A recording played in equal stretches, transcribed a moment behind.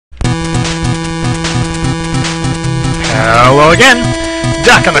go again.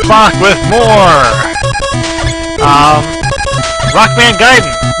 Duck on the clock with more. Rockman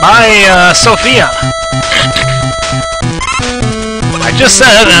Gaiden by Sophia. I just said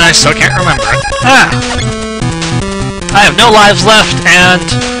it and I still can't remember it. I have no lives left, and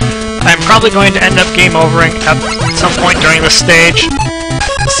I'm probably going to end up game overing at some point during this stage,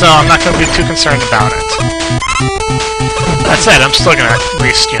 so I'm not going to be too concerned about it. That said, I'm still going to at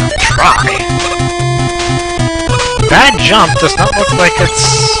least, you know, try. That jump does not look like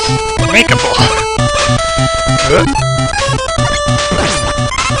it's makeable.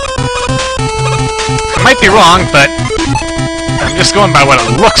 I might be wrong, but I'm just going by what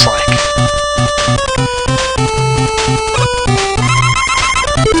it looks like.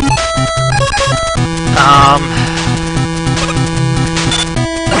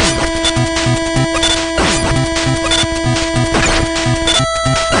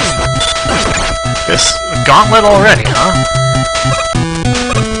 This gauntlet already, huh?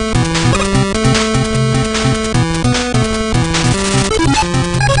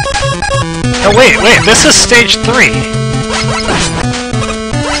 Oh, wait, this is stage 3.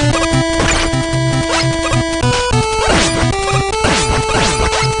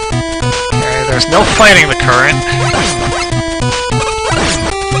 Okay, there's no fighting the current.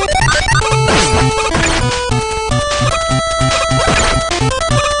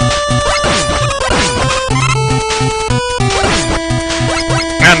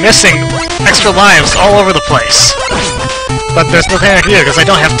 I'm missing extra lives all over the place. But there's nothing I can do because I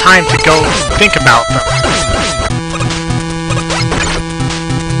don't have time to go think about them.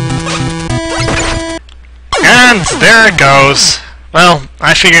 And there it goes. Well,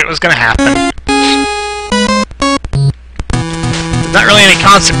 I figured it was going to happen. There's not really any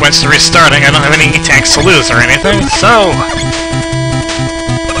consequence to restarting. I don't have any E-tanks to lose or anything, so...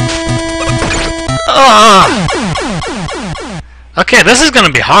 Okay, this is going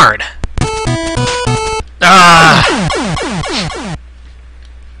to be hard.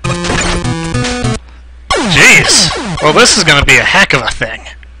 Jeez. Well, this is going to be a heck of a thing.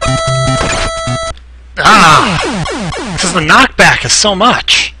 Because the knockback is so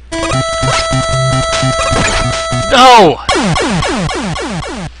much. No!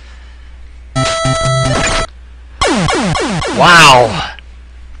 Wow.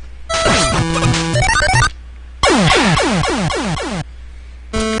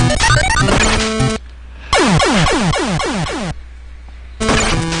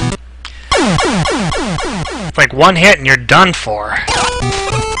 Like one hit and you're done for.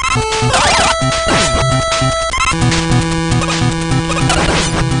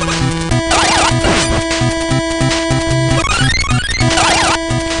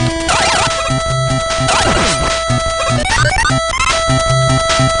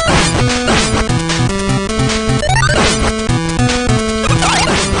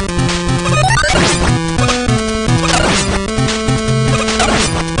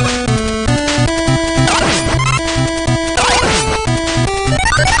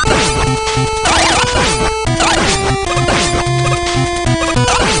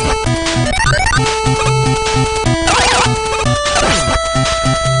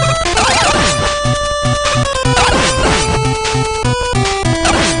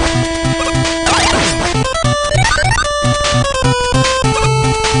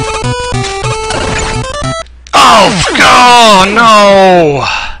 Oh no!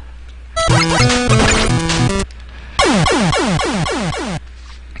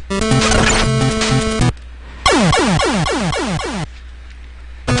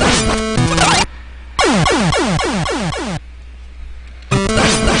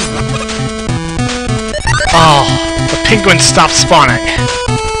 Oh, the penguins stopped spawning.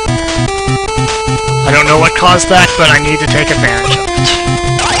 I don't know what caused that, but I need to take advantage of it.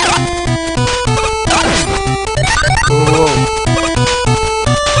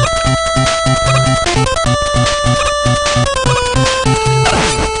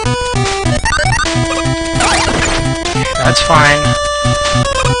 That's fine.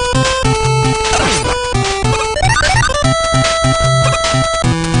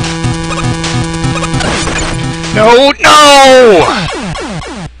 No, no!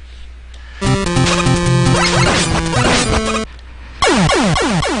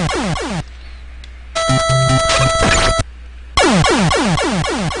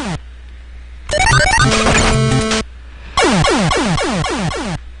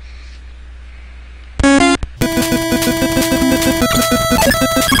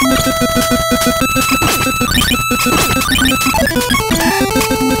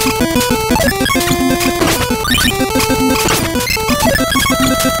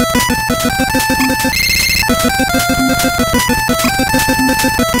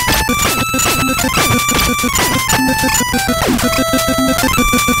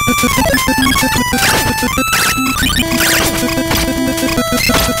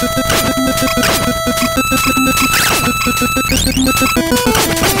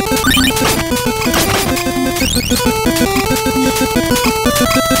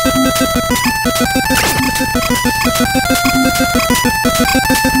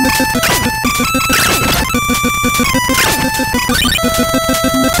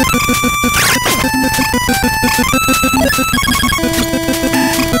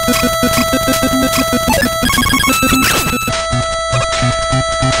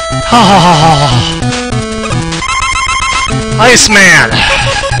 Iceman!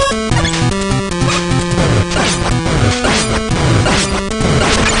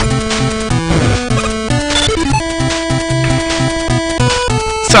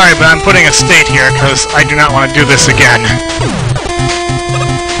 Sorry, but I'm putting a state here because I do not want to do this again.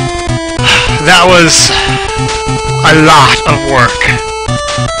 That was a lot of work.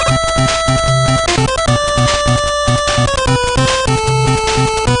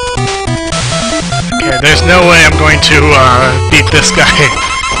 Okay, there's no way I'm going to beat this guy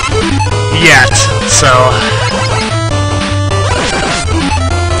yet, so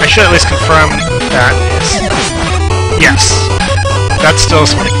I should at least confirm that is yes. That's still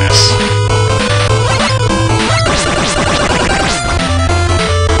his weakness.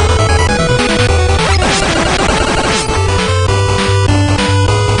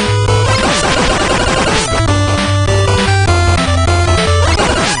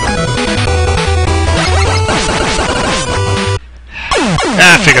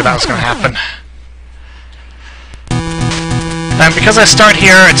 I figured that was going to happen. And because I start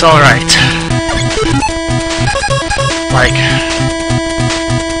here, it's alright. Like...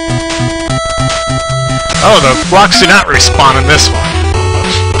 oh, the blocks do not respawn in this one.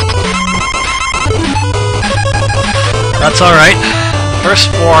 That's alright. First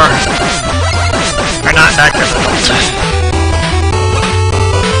four are not that difficult.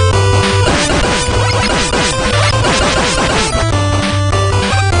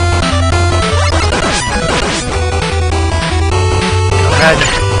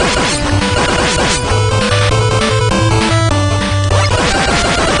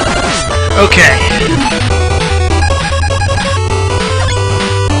 Okay.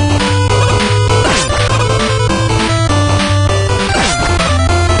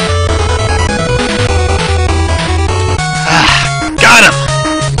 Got him!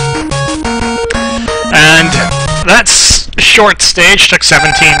 And that short stage took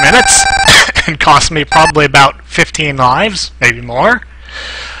 17 minutes and cost me probably about 15 lives, maybe more.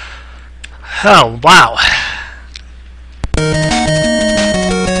 Oh, wow.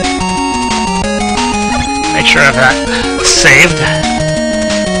 Make sure I have that saved.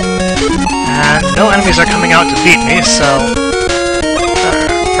 And no enemies are coming out to beat me, so...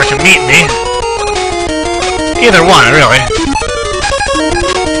 or to meet me. Either one, really.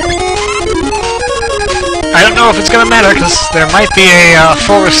 I don't know if it's gonna matter, because there might be a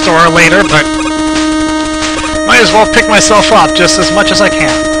full restore later, but... might as well pick myself up just as much as I can.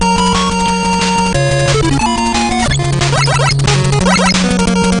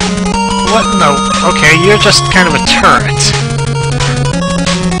 What? No. Okay, you're just kind of a turret.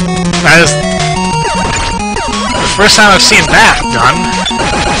 That is the first time I've seen that done.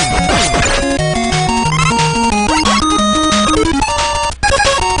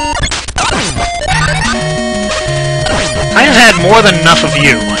 I have had more than enough of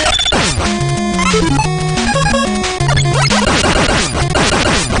you.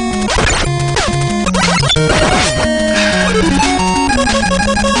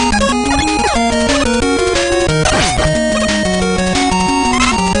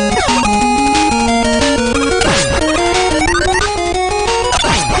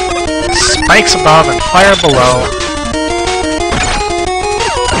 Spikes above and fire below.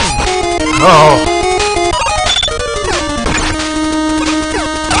 Oh.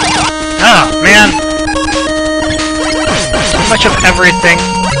 Oh, man. Too much of everything.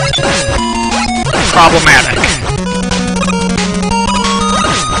 Problematic.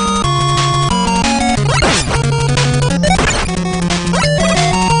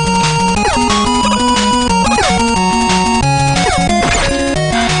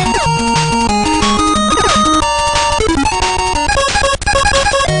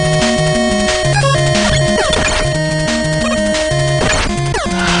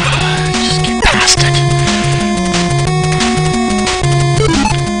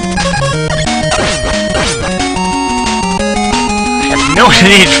 No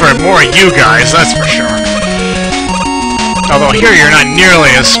need for more you guys, that's for sure. Although here you're not nearly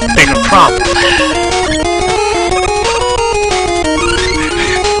as big a problem.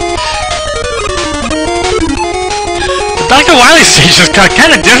 The the Wily Stage just got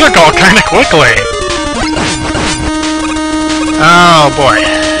kind of difficult kind of quickly. Oh boy.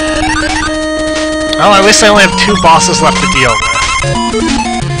 Well, at least I only have 2 bosses left to deal with.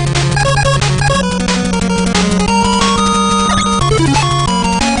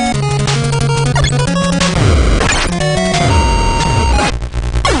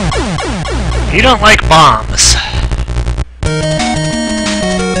 You don't like bombs.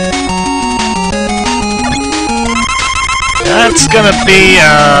 That's gonna be,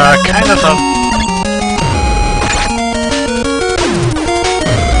 kind of a...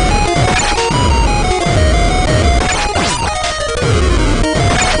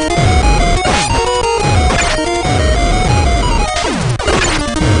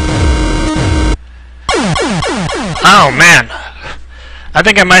 Oh, man. I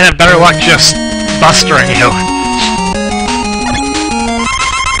think I might have better luck just bustering you.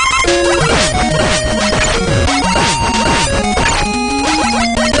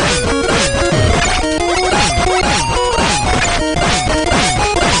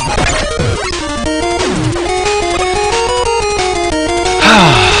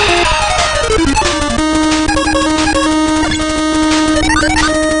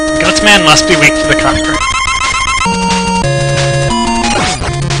 Gutsman must be weak to the concrete.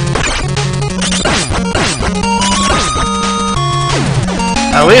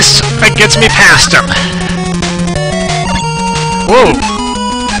 At least it gets me past him. Whoa!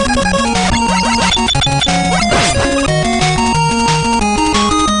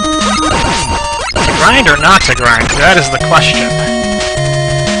 To grind or not to grind? That is the question.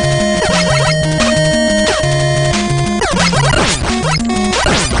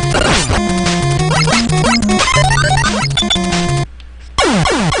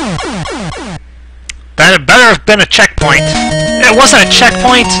 That had better have been a checkpoint. It wasn't a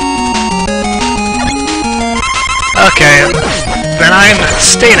checkpoint? Okay, then I'm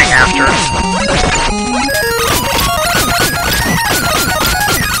stating after it.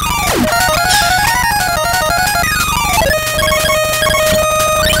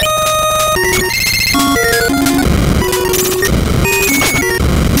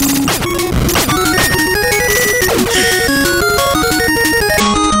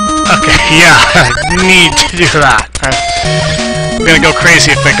 Okay, yeah, I need to do that. I'm gonna go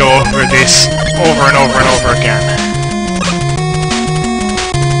crazy if I go over these over and over and over again.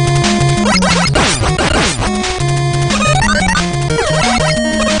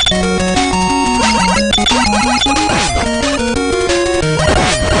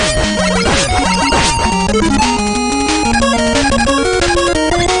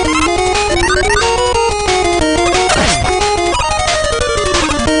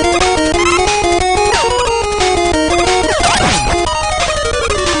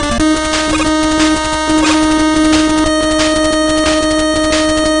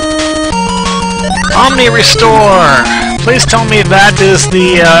 Omni Restore! Please tell me that is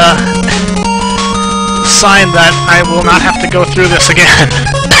the sign that I will not have to go through this again.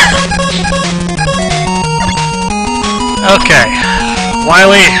 Okay.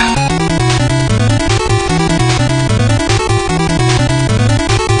 Wily.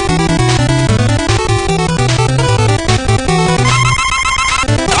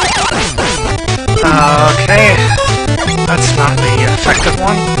 Okay. That's not the effective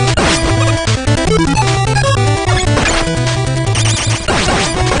one.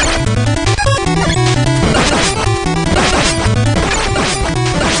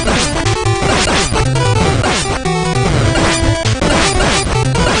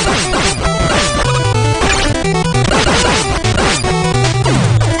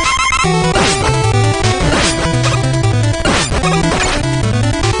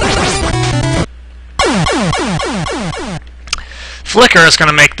 Flicker is going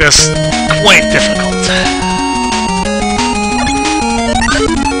to make this quite difficult.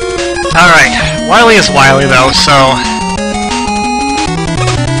 Alright, Wily is Wily though, so...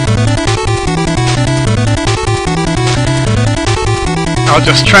 I'll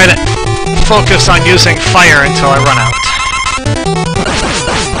just try to focus on using fire until I run out.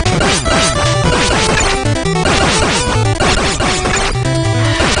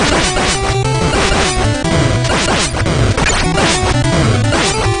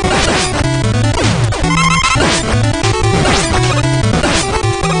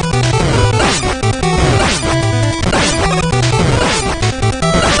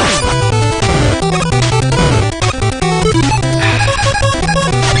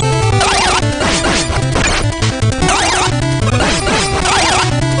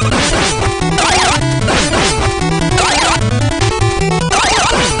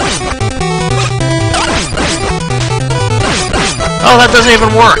 that doesn't even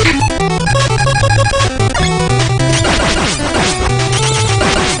work.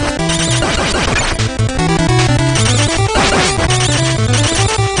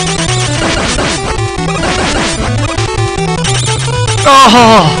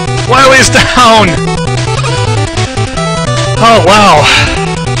 Oh, Wily's down! Oh, wow.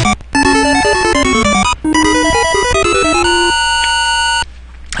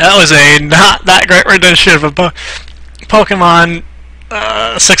 That was a not that great rendition of a Pokemon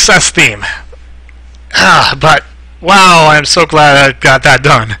success theme. But, wow, I'm so glad I got that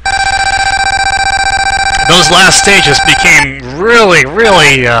done. Those last stages became really,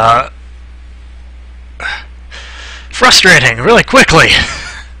 really frustrating really quickly.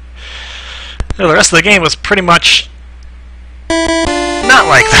 The rest of the game was pretty much not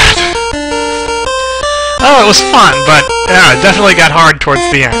like that. Oh, it was fun, but yeah, it definitely got hard towards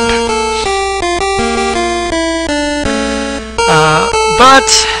the end. But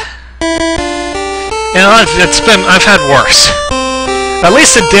you know, I've had worse. At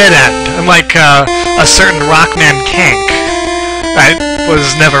least it did end, unlike a certain Rockman Gaiden that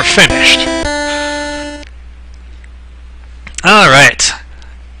was never finished. Alright.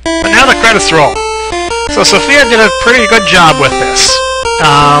 But now the credits roll. So Sophia did a pretty good job with this.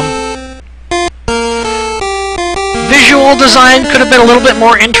 Visual design could have been a little bit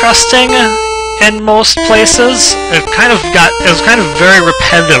more interesting in most places. It was kind of very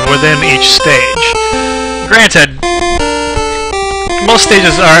repetitive within each stage. Granted, most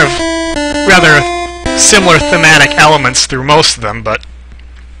stages are rather similar thematic elements through most of them, but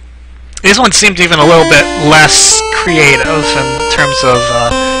this one seemed even a little bit less creative in terms of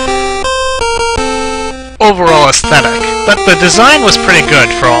overall aesthetic. But the design was pretty good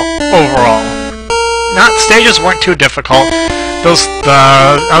for overall. Stages weren't too difficult.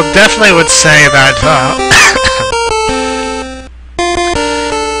 I definitely would say that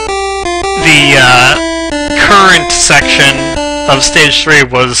the current section of Stage 3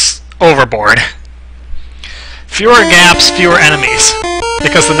 was overboard. Fewer gaps, fewer enemies,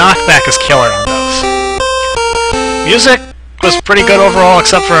 because the knockback is killer on those. Music was pretty good overall,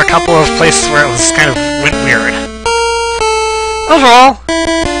 except for a couple of places where it was kind of went weird. Overall,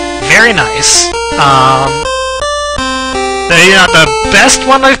 very nice. Maybe not the best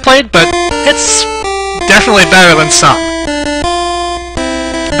one I've played, but it's definitely better than some.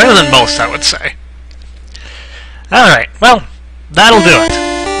 Better than most, I would say. Alright, well, that'll do it.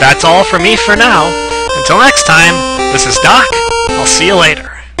 That's all for me for now. Until next time, this is Doc. I'll see you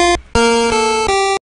later.